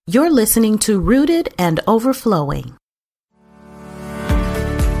You're listening to Rooted and Overflowing.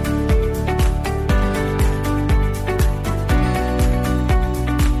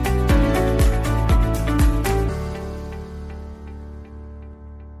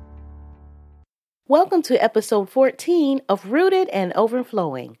 Welcome to episode 14 of Rooted and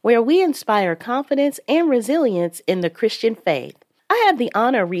Overflowing, where we inspire confidence and resilience in the Christian faith. I had the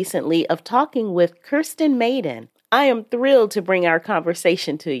honor recently of talking with Kirsten Maiden. I am thrilled to bring our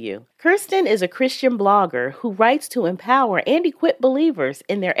conversation to you. Kirsten is a Christian blogger who writes to empower and equip believers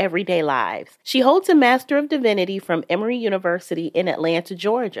in their everyday lives. She holds a Master of Divinity from Emory University in Atlanta,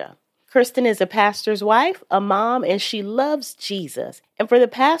 Georgia. Kirsten is a pastor's wife, a mom, and she loves Jesus. And for the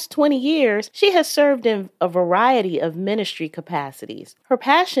past 20 years, she has served in a variety of ministry capacities. Her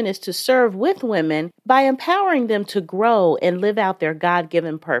passion is to serve with women by empowering them to grow and live out their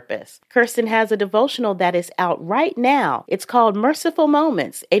God-given purpose. Kirsten has a devotional that is out right now. It's called Merciful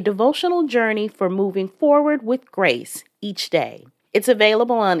Moments, a devotional journey for moving forward with grace each day. It's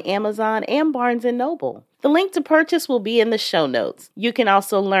available on Amazon and Barnes & Noble. The link to purchase will be in the show notes. You can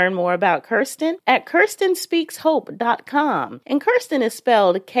also learn more about Kirsten at kirstenspeakshope.com. And Kirsten is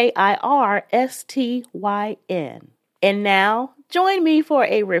spelled Kirstyn. And now, join me for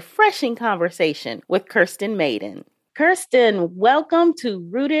a refreshing conversation with Kirsten Maiden. Kirsten, welcome to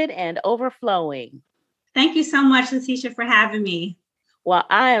Rooted and Overflowing. Thank you so much, Letitia, for having me. Well,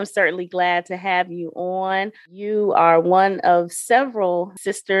 I am certainly glad to have you on. You are one of several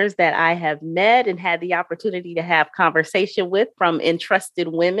sisters that I have met and had the opportunity to have conversation with from Entrusted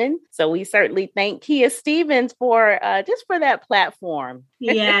Women. So we certainly thank Kia Stevens for that platform.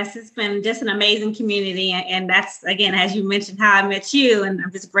 Yes, it's been just an amazing community. And that's, again, as you mentioned, how I met you. And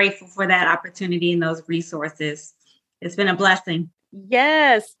I'm just grateful for that opportunity and those resources. It's been a blessing.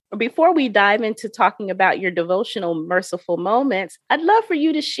 Yes. Before we dive into talking about your devotional Merciful Moments, I'd love for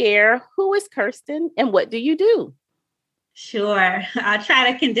you to share who is Kirsten and what do you do? Sure. I'll try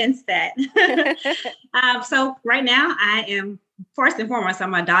to condense that. So right now I am, first and foremost,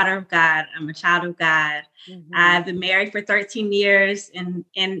 I'm a daughter of God. I'm a child of God. Mm-hmm. I've been married for 13 years and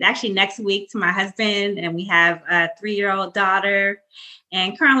actually next week to my husband, and we have a 3-year-old daughter.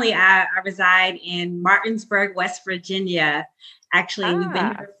 And currently I reside in Martinsburg, West Virginia. Actually, we've been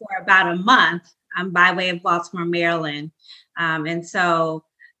here for about a month by way of Baltimore, Maryland. And so,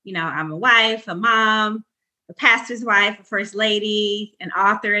 I'm a wife, a mom, a pastor's wife, a first lady, an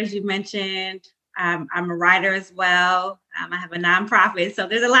author, as you mentioned. I'm a writer as well. I have a nonprofit. So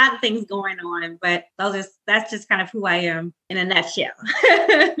there's a lot of things going on, but that's just kind of who I am in a nutshell.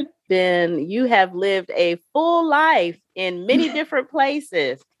 Then you have lived a full life in many different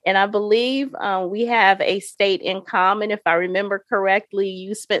places. And I believe we have a state in common. If I remember correctly,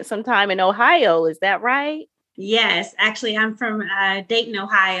 you spent some time in Ohio. Is that right? Yes. Actually, I'm from Dayton,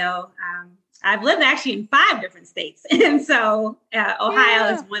 Ohio. I've lived actually in 5 different states. And so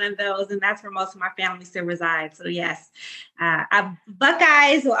Ohio is one of those. And that's where most of my family still resides. So yes,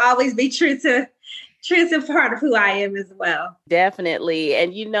 Buckeyes will always be true to part of who I am as well. Definitely.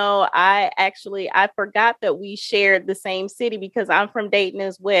 And I forgot that we shared the same city because I'm from Dayton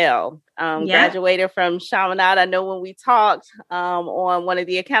as well. Graduated from Chaminade. I know when we talked on one of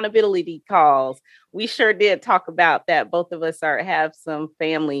the accountability calls, we sure did talk about that. Both of us have some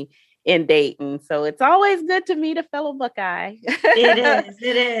family in Dayton. So it's always good to meet a fellow Buckeye. It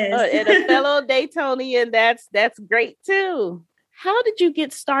is. And a fellow Daytonian. That's great too. How did you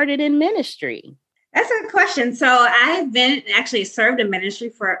get started in ministry? That's a good question. So I've been actually served in ministry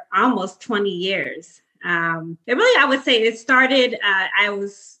for almost 20 years. I would say it started, I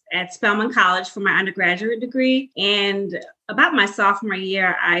was at Spelman College for my undergraduate degree. And about my sophomore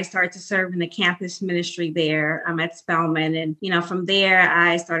year, I started to serve in the campus ministry there at Spelman. And, from there,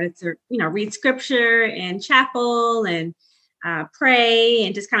 I started to, read scripture and chapel and pray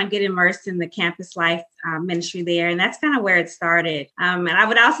and just kind of get immersed in the campus life ministry there. And that's kind of where it started. And I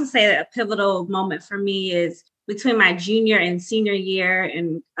would also say that a pivotal moment for me is between my junior and senior year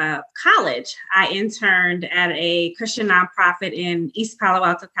in college. I interned at a Christian nonprofit in East Palo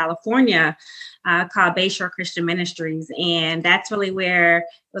Alto, California, called Bayshore Christian Ministries. And that's really where it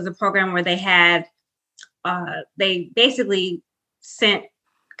was a program where they basically sent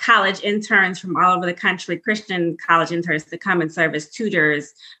college interns from all over the country, Christian college interns, to come and serve as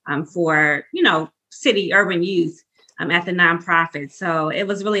tutors for, city urban youth at the nonprofit. So it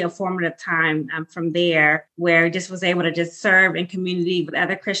was really a formative time from there where I just was able to just serve in community with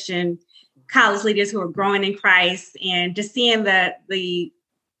other Christian college leaders who were growing in Christ, and just seeing the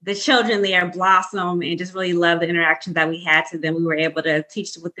the children there blossom and just really love the interactions that we had to them. We were able to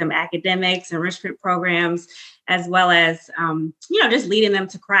teach with them academics, enrichment programs, as well as, just leading them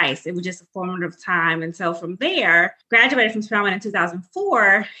to Christ. It was just a formative time. And so from there, graduated from Spelman in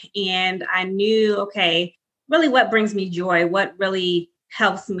 2004. And I knew, okay, really what brings me joy, what really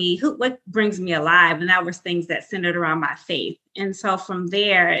helps me, what brings me alive. And that was things that centered around my faith. And so from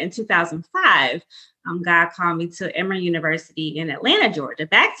there in 2005, God called me to Emory University in Atlanta, Georgia,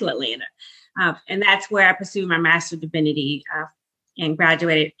 back to Atlanta. And that's where I pursued my Master of Divinity and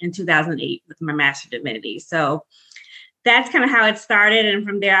graduated in 2008 with my Master of Divinity. So that's kind of how it started. And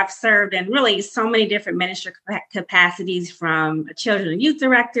from there, I've served in really so many different ministry capacities, from a children and youth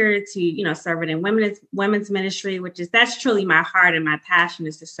director to, serving in women's ministry, that's truly my heart and my passion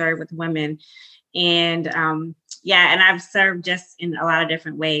is to serve with women. And and I've served just in a lot of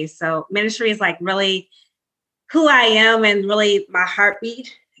different ways. So ministry is like really who I am and really my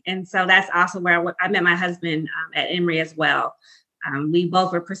heartbeat. And so that's also where I met my husband at Emory as well. We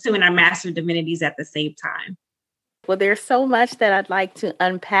both were pursuing our Master of Divinities at the same time. Well, there's so much that I'd like to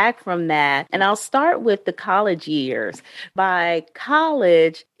unpack from that. And I'll start with the college years. By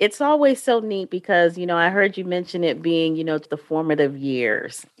college, it's always so neat because, I heard you mention it being, the formative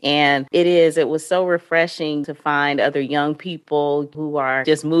years. And it was so refreshing to find other young people who are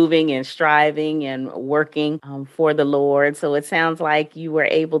just moving and striving and working for the Lord. So it sounds like you were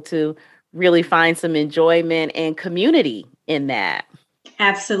able to really find some enjoyment and community in that.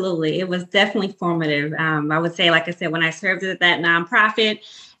 Absolutely. It was definitely formative. I would say, like I said, when I served at that nonprofit,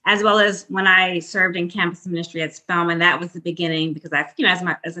 as well as when I served in campus ministry at Spelman, that was the beginning because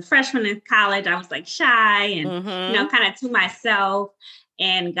as a freshman in college, I was like shy and, kind of to myself.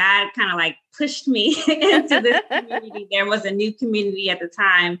 And God kind of like pushed me into this community. There was a new community at the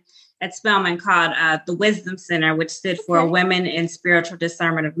time at Spelman called the Wisdom Center, which stood for Women in Spiritual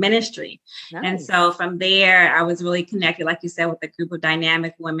Discernment of Ministry. Nice. And so from there, I was really connected, like you said, with a group of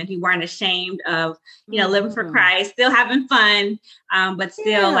dynamic women who weren't ashamed of, living for Christ, still having fun, but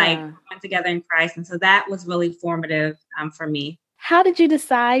still like coming together in Christ. And so that was really formative for me. How did you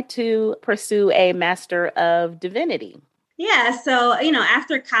decide to pursue a Master of Divinity? Yeah. So,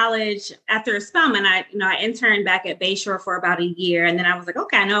 after college, after Spelman, I interned back at Bayshore for about a year. And then I was like,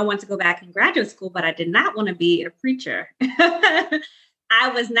 okay, I know I want to go back in graduate school, but I did not want to be a preacher. I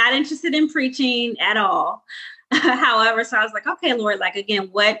was not interested in preaching at all. However, so I was like, okay, Lord, like,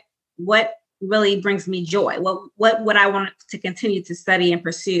 again, what really brings me joy? What would I want to continue to study and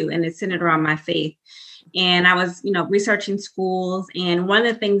pursue? And it's centered around my faith. And I was, researching schools. And one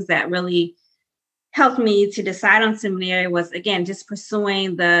of the things that really helped me to decide on seminary was, again, just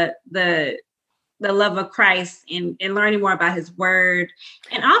pursuing the love of Christ and learning more about his word,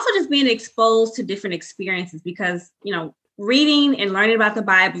 and also just being exposed to different experiences because, reading and learning about the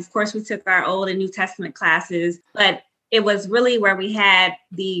Bible, of course, we took our Old and New Testament classes, but it was really where we had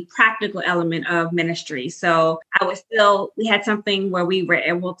the practical element of ministry. So we had something where we were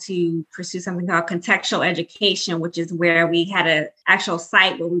able to pursue something called contextual education, which is where we had an actual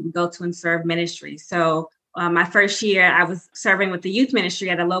site where we would go to and serve ministry. So my first year, I was serving with the youth ministry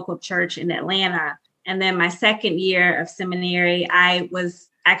at a local church in Atlanta. And then my second year of seminary, I was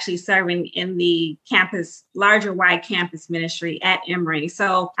actually serving in the larger wide campus ministry at Emory.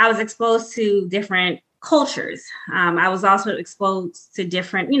 So I was exposed to different cultures. I was also exposed to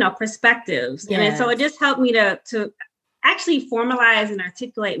different, perspectives. Yes. And so it just helped me to actually formalize and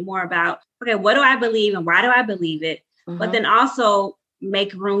articulate more about, okay, what do I believe and why do I believe it? Mm-hmm. But then also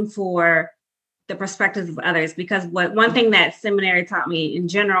make room for the perspectives of others. Because one thing that seminary taught me in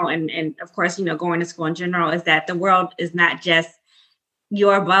general, and of course, going to school in general, is that the world is not just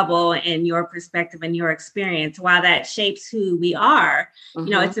your bubble and your perspective and your experience. While that shapes who we are,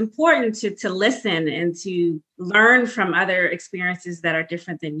 it's important to listen and to learn from other experiences that are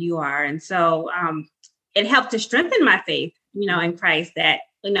different than you are. And so it helped to strengthen my faith, in Christ, that,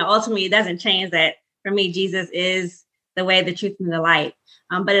 ultimately it doesn't change that for me, Jesus is the way, the truth, and the light.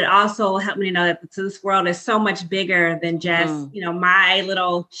 But it also helped me to know that this world is so much bigger than just, my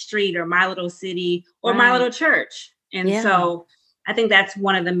little street or my little city or my little church. And so I think that's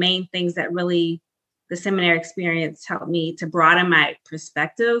one of the main things that really the seminary experience helped me to broaden my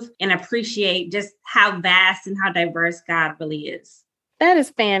perspective and appreciate just how vast and how diverse God really is. That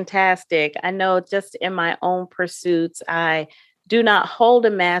is fantastic. I know just in my own pursuits, I do not hold a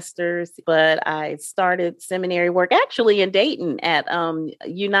master's, but I started seminary work actually in Dayton at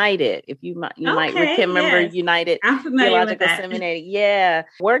United. If you might Okay, remember yes. United I'm familiar with Theological that. Seminary. Yeah,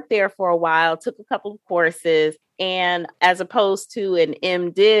 worked there for a while, took a couple of courses. And as opposed to an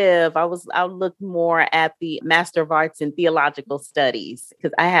MDiv, I looked more at the Master of Arts in Theological Studies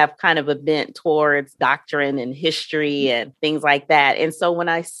because I have kind of a bent towards doctrine and history and things like that. And so when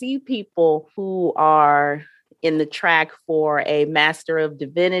I see people who are in the track for a Master of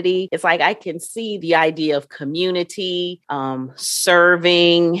Divinity, it's like I can see the idea of community,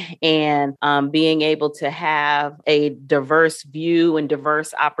 serving, and being able to have a diverse view and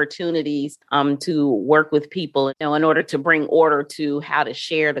diverse opportunities to work with people, in order to bring order to how to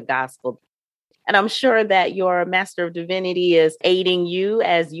share the gospel. And I'm sure that your Master of Divinity is aiding you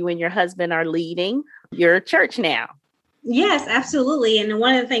as you and your husband are leading your church now. Yes, absolutely. And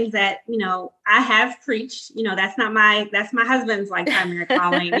one of the things that, I have preached, that's my husband's primary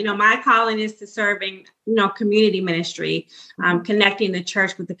calling. My calling is to serving, community ministry, connecting the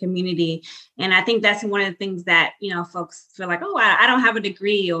church with the community. And I think that's one of the things that, folks feel like, oh, I don't have a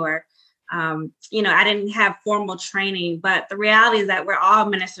degree or, I didn't have formal training, but the reality is that we're all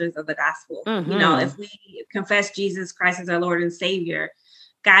ministers of the gospel. Mm-hmm. If we confess Jesus Christ as our Lord and Savior,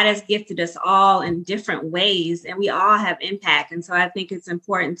 God has gifted us all in different ways, and we all have impact. And so I think it's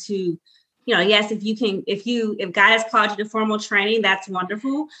important to, yes, if God has called you to formal training, that's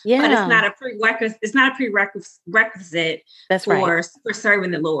wonderful. Yeah. But it's not a prerequisite. It's not a prerequisite for serving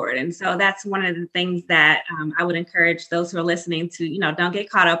the Lord. And so that's one of the things that I would encourage those who are listening to, don't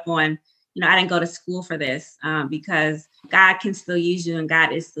get caught up on, I didn't go to school for this, because God can still use you and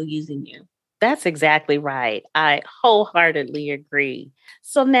God is still using you. That's exactly right. I wholeheartedly agree.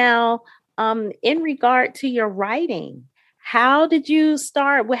 So now, in regard to your writing, how did you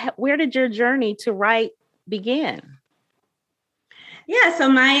start? Where did your journey to write begin? Yeah, so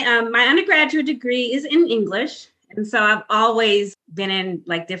my undergraduate degree is in English. And so I've always been in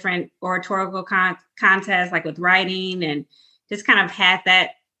different oratorical contests, with writing, and just kind of had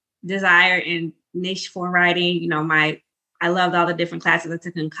that desire and niche for writing. I loved all the different classes I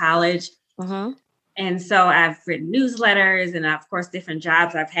took in college. Mm-hmm. And so I've written newsletters and, of course, different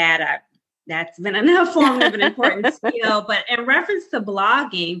jobs I've had. That's been another formative and important skill. But in reference to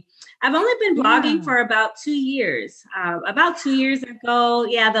blogging, I've only been blogging for about 2 years. About 2 years ago,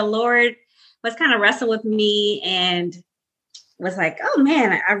 the Lord was kind of wrestling with me and was like, oh,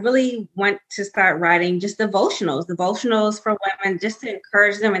 man, I really want to start writing just devotionals for women, just to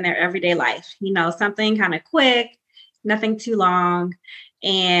encourage them in their everyday life. Something kind of quick, nothing too long.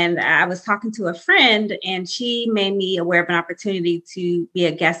 And I was talking to a friend, and she made me aware of an opportunity to be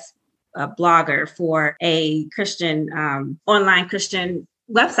a guest blogger for a Christian, online Christian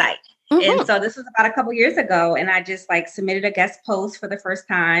website. Mm-hmm. And so this was about a couple years ago. And I just submitted a guest post for the first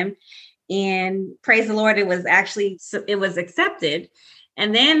time. And praise the Lord, it was accepted.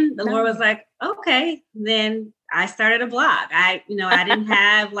 And then the Lord was like, okay, then I started a blog. I didn't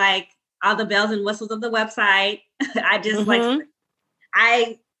have all the bells and whistles of the website. I just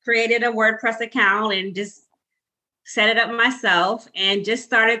I created a WordPress account and just set it up myself and just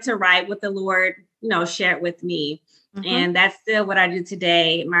started to write what the Lord, shared with me. Mm-hmm. And that's still what I do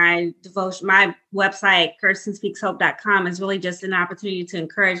today. My website, KirstenSpeaksHope.com, is really just an opportunity to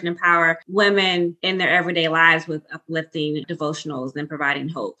encourage and empower women in their everyday lives with uplifting devotionals and providing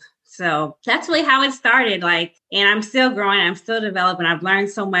hope. So that's really how it started. And I'm still growing, I'm still developing. I've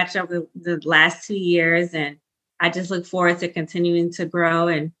learned so much over the last 2 years, and I just look forward to continuing to grow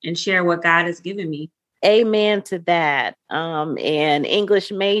and share what God has given me. Amen to that. And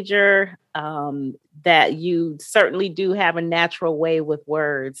English major, that you certainly do have a natural way with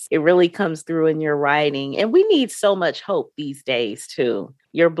words. It really comes through in your writing. And we need so much hope these days, too.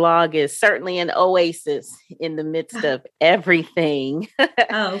 Your blog is certainly an oasis in the midst of everything.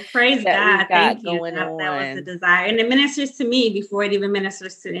 Oh, praise God. Thank you. That was the desire. And it ministers to me before it even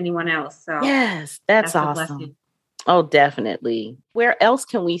ministers to anyone else. So yes, that's awesome. Oh, definitely. Where else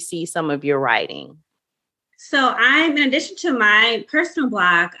can we see some of your writing? So in addition to my personal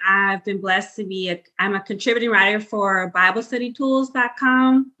blog, I've been blessed to I'm a contributing writer for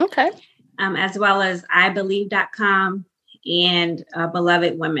BibleStudyTools.com. Okay. As well as IBelieve.com and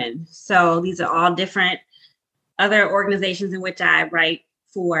Beloved Women. So these are all different other organizations in which I write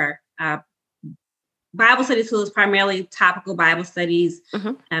for. Bible Study Tools, primarily topical Bible studies.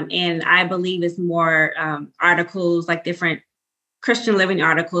 Mm-hmm. And I Believe is more articles, different Christian living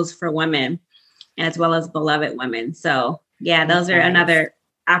articles for women, as well as Beloved Women. So those are another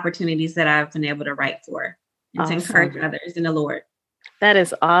opportunities that I've been able to write for and to encourage others in the Lord. That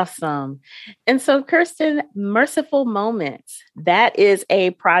is awesome. And so, Kirsten, Merciful Moments, that is a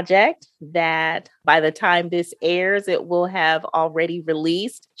project that by the time this airs, it will have already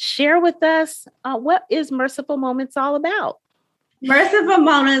released. Share with us what is Merciful Moments all about? Merciful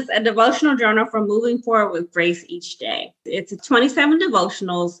Moments, a devotional journal for moving forward with grace each day. It's 27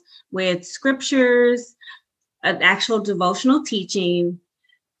 devotionals with scriptures, an actual devotional teaching,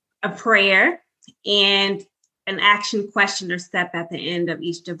 a prayer, and an action question or step at the end of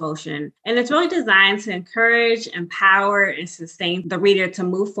each devotion. And it's really designed to encourage, empower, and sustain the reader to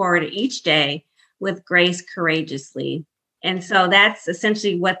move forward each day with grace courageously. And so that's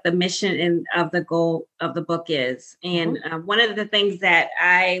essentially what the mission of the goal of the book is. And one of the things that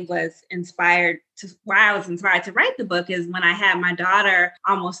I was inspired to write the book is when I had my daughter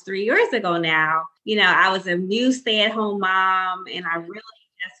almost 3 years ago now. I was a new stay-at-home mom, and I really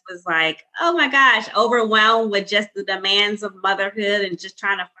just was like, oh my gosh, overwhelmed with just the demands of motherhood and just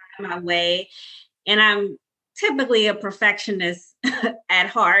trying to find my way. And I'm typically a perfectionist at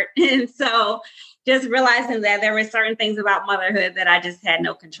heart. And so just realizing that there were certain things about motherhood that I just had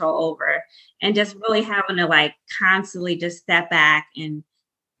no control over, and just really having to constantly just step back and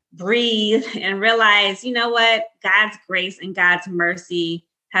breathe and realize, you know what, God's grace and God's mercy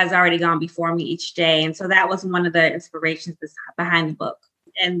has already gone before me each day. And so that was one of the inspirations behind the book.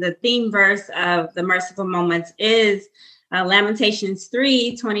 And the theme verse of the Merciful Moments is Lamentations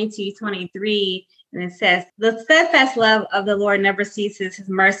 3:22-23. And it says, the steadfast love of the Lord never ceases. His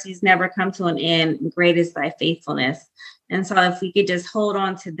mercies never come to an end. And great is thy faithfulness. And so if we could just hold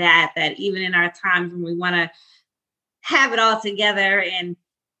on to that even in our times when we want to have it all together and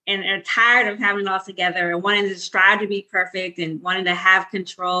are tired of having it all together and wanting to strive to be perfect and wanting to have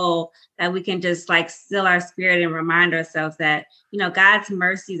control, that we can just still our spirit and remind ourselves that, God's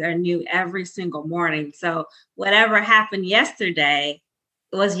mercies are new every single morning. So whatever happened yesterday,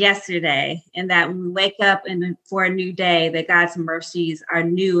 it was yesterday, and that when we wake up for a new day, that God's mercies are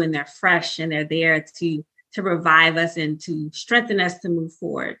new and they're fresh and they're there to revive us and to strengthen us to move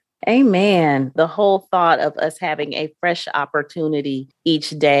forward. Amen. The whole thought of us having a fresh opportunity each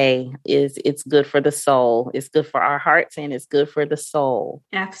day it's good for the soul. It's good for our hearts and it's good for the soul.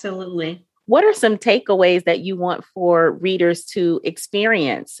 Absolutely. What are some takeaways that you want for readers to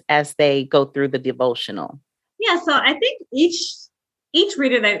experience as they go through the devotional? Yeah, so I think each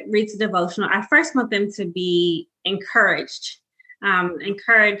reader that reads the devotional, I first want them to be encouraged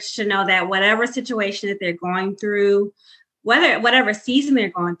to know that whatever situation that they're going through, whatever season they're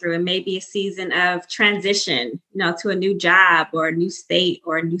going through, it may be a season of transition, to a new job or a new state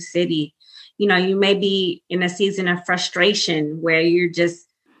or a new city. You may be in a season of frustration where you're just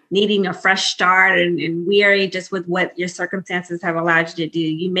needing a fresh start and weary just with what your circumstances have allowed you to do.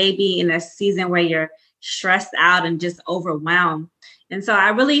 You may be in a season where you're stressed out and just overwhelmed. And so I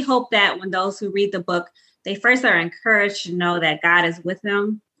really hope that when those who read the book, they first are encouraged to know that God is with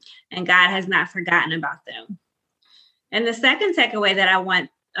them and God has not forgotten about them. And the second takeaway that I want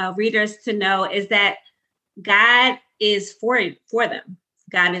readers to know is that God is for them.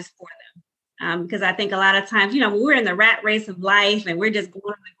 God is for them. Because I think a lot of times, when we're in the rat race of life and we're just going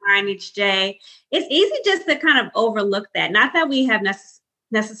on the grind each day, it's easy just to kind of overlook that. Not that we have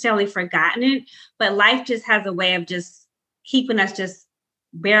necessarily forgotten it, but life just has a way of just keeping us just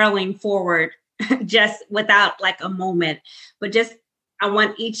barreling forward just without a moment. But just I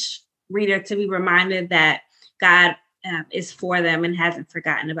want each reader to be reminded that God is for them and hasn't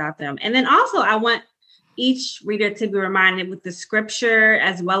forgotten about them. And then also I want each reader to be reminded with the scripture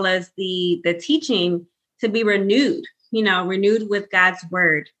as well as the teaching to be renewed with God's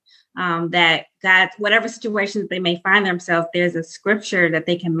word. That God, whatever situation that they may find themselves, there's a scripture that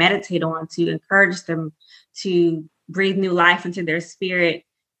they can meditate on to encourage them to breathe new life into their spirit.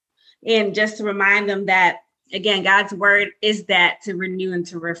 And just to remind them that, again, God's word is that to renew and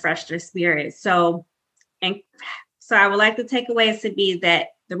to refresh their spirit. So I would like the takeaways to be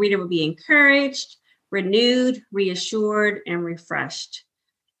that the reader will be encouraged, renewed, reassured, and refreshed.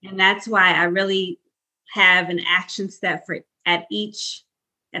 And that's why I really have an action step at the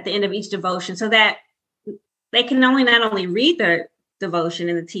end of each devotion, so that they can not only read the devotion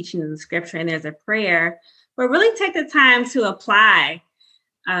and the teaching and the scripture, and there's a prayer, but really take the time to apply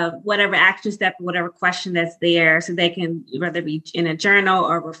whatever action step, whatever question that's there, so they can whether be in a journal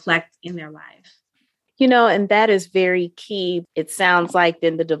or reflect in their life. And that is very key. It sounds like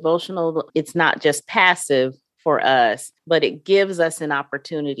in the devotional, it's not just passive for us, but it gives us an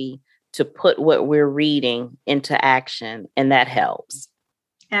opportunity to put what we're reading into action, and that helps.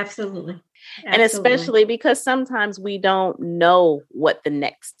 Absolutely. And especially because sometimes we don't know what the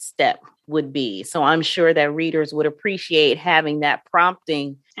next step would be. So I'm sure that readers would appreciate having that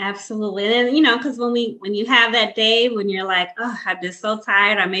prompting. Absolutely. And, you know, because when you have that day when you're like, oh, I'm just so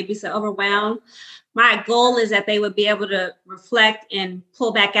tired, I may be so overwhelmed, my goal is that they would be able to reflect and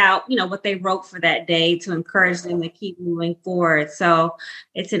pull back out, you know, what they wrote for that day to encourage them to keep moving forward. So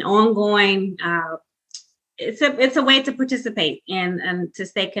it's an ongoing, it's a way to participate and to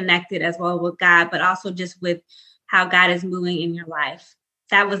stay connected as well with God, but also just with how God is moving in your life.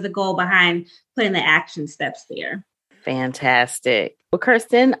 That was the goal behind putting the action steps there. Fantastic. Well,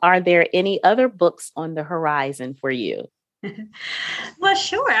 Kirsten, are there any other books on the horizon for you? Well,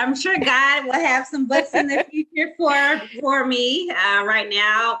 sure. I'm sure God will have some books in the future for me. Right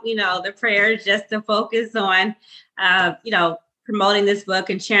now, you know, the prayer is just to focus on, you know, promoting this book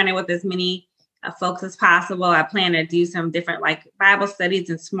and sharing it with as many folks as possible. I plan to do some different like Bible studies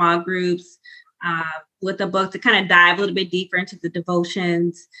and small groups with the book to kind of dive a little bit deeper into the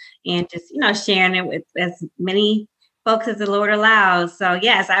devotions and just, you know, sharing it with as many folks as the Lord allows. So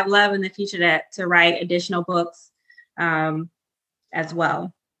yes, I'd love in the future to write additional books as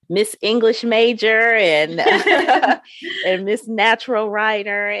well. Miss English major and and Miss Natural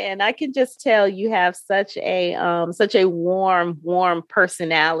writer, and I can just tell you have such a warm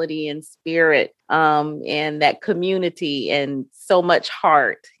personality and spirit, and that community and so much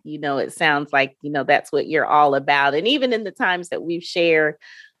heart. You know, it sounds like, you know, that's what you're all about. And even in the times that we've shared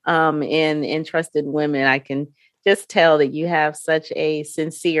in Trusted Women, I can just tell that you have such a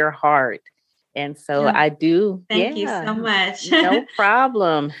sincere heart. And so I do. Thank you so much. No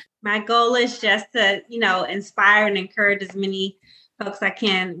problem. My goal is just to, you know, inspire and encourage as many folks I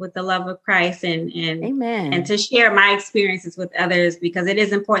can with the love of Christ and Amen. And to share my experiences with others, because it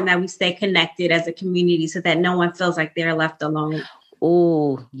is important that we stay connected as a community so that no one feels like they're left alone.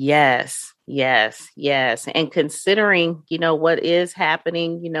 Oh, yes. And considering, you know, what is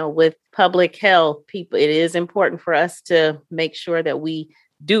happening, you know, with public health, people, it is important for us to make sure that we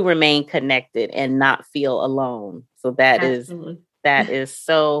do remain connected and not feel alone. So that is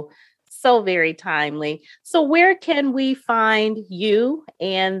so very timely. So where can we find you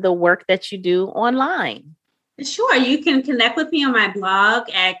and the work that you do online? Sure. You can connect with me on my blog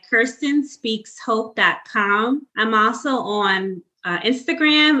at KirstenSpeaksHope.com. I'm also on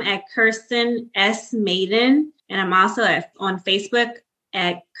Instagram at Kirsten S. Maiden. And I'm also on Facebook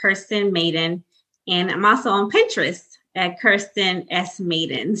at Kirsten Maiden. And I'm also on Pinterest at Kirsten S.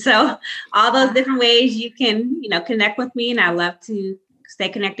 Maiden. So all those different ways you can, you know, connect with me, and I love to stay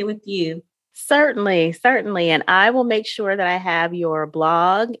connected with you. Certainly. And I will make sure that I have your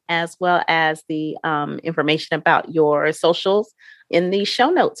blog as well as the information about your socials in the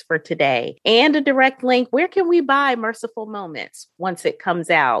show notes for today, and a direct link. Where can we buy Merciful Moments once it comes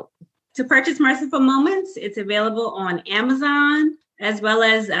out? To purchase Merciful Moments, it's available on Amazon as well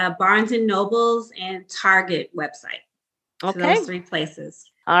as Barnes & Noble's and Target website. Okay. So those 3 places.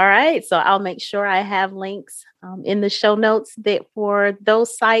 All right. So I'll make sure I have links in the show notes for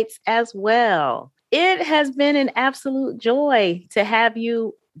those sites as well. It has been an absolute joy to have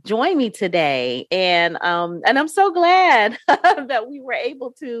you join me today. And I'm so glad that we were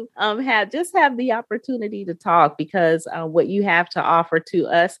able to have the opportunity to talk, because what you have to offer to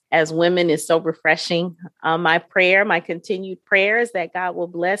us as women is so refreshing. My continued prayer is that God will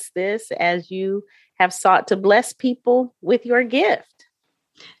bless this as you have sought to bless people with your gift.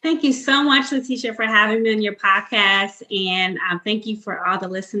 Thank you so much, Letitia, for having me on your podcast. And thank you for all the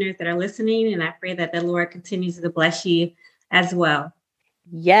listeners that are listening. And I pray that the Lord continues to bless you as well.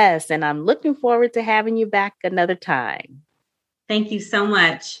 Yes. And I'm looking forward to having you back another time. Thank you so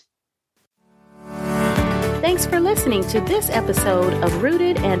much. Thanks for listening to this episode of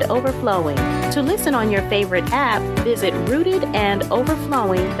Rooted and Overflowing. To listen on your favorite app, visit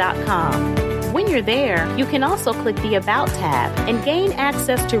rootedandoverflowing.com. When you're there, you can also click the About tab and gain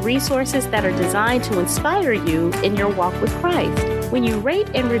access to resources that are designed to inspire you in your walk with Christ. When you rate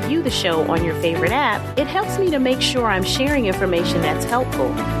and review the show on your favorite app, it helps me to make sure I'm sharing information that's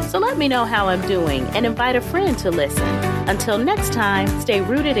helpful. So let me know how I'm doing and invite a friend to listen. Until next time, stay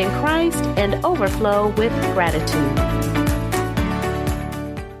rooted in Christ and overflow with gratitude.